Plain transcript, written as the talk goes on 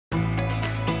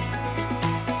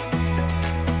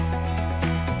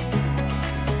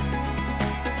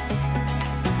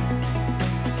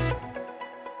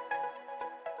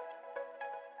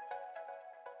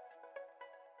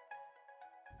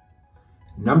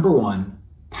Number one,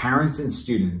 parents and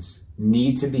students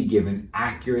need to be given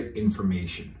accurate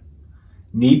information,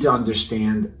 need to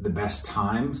understand the best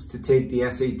times to take the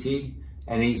SAT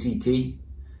and ACT,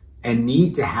 and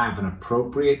need to have an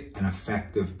appropriate and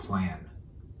effective plan.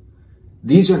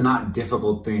 These are not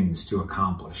difficult things to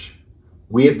accomplish.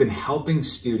 We have been helping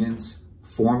students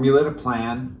formulate a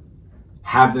plan,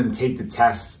 have them take the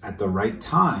tests at the right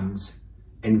times,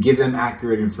 and give them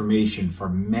accurate information for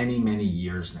many, many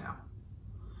years now.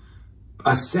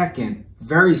 A second,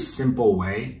 very simple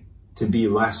way to be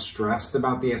less stressed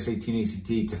about the SAT and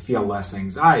ACT, to feel less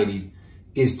anxiety,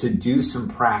 is to do some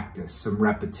practice, some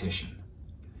repetition.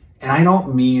 And I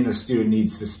don't mean a student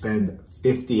needs to spend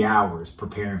 50 hours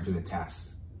preparing for the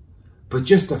test, but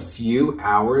just a few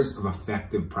hours of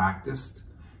effective practice.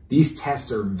 These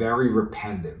tests are very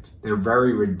repetitive. They're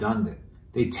very redundant.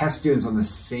 They test students on the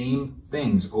same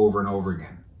things over and over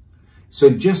again. So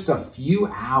just a few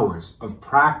hours of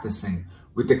practicing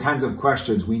with the kinds of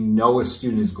questions we know a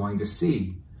student is going to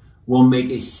see will make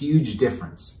a huge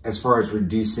difference as far as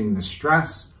reducing the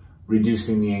stress,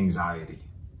 reducing the anxiety.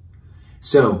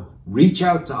 So reach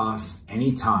out to us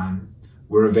anytime.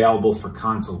 We're available for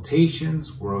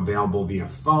consultations. We're available via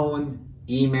phone,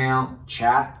 email,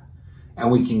 chat,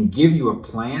 and we can give you a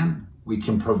plan. We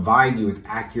can provide you with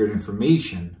accurate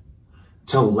information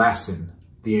to lessen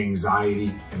the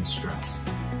anxiety and stress.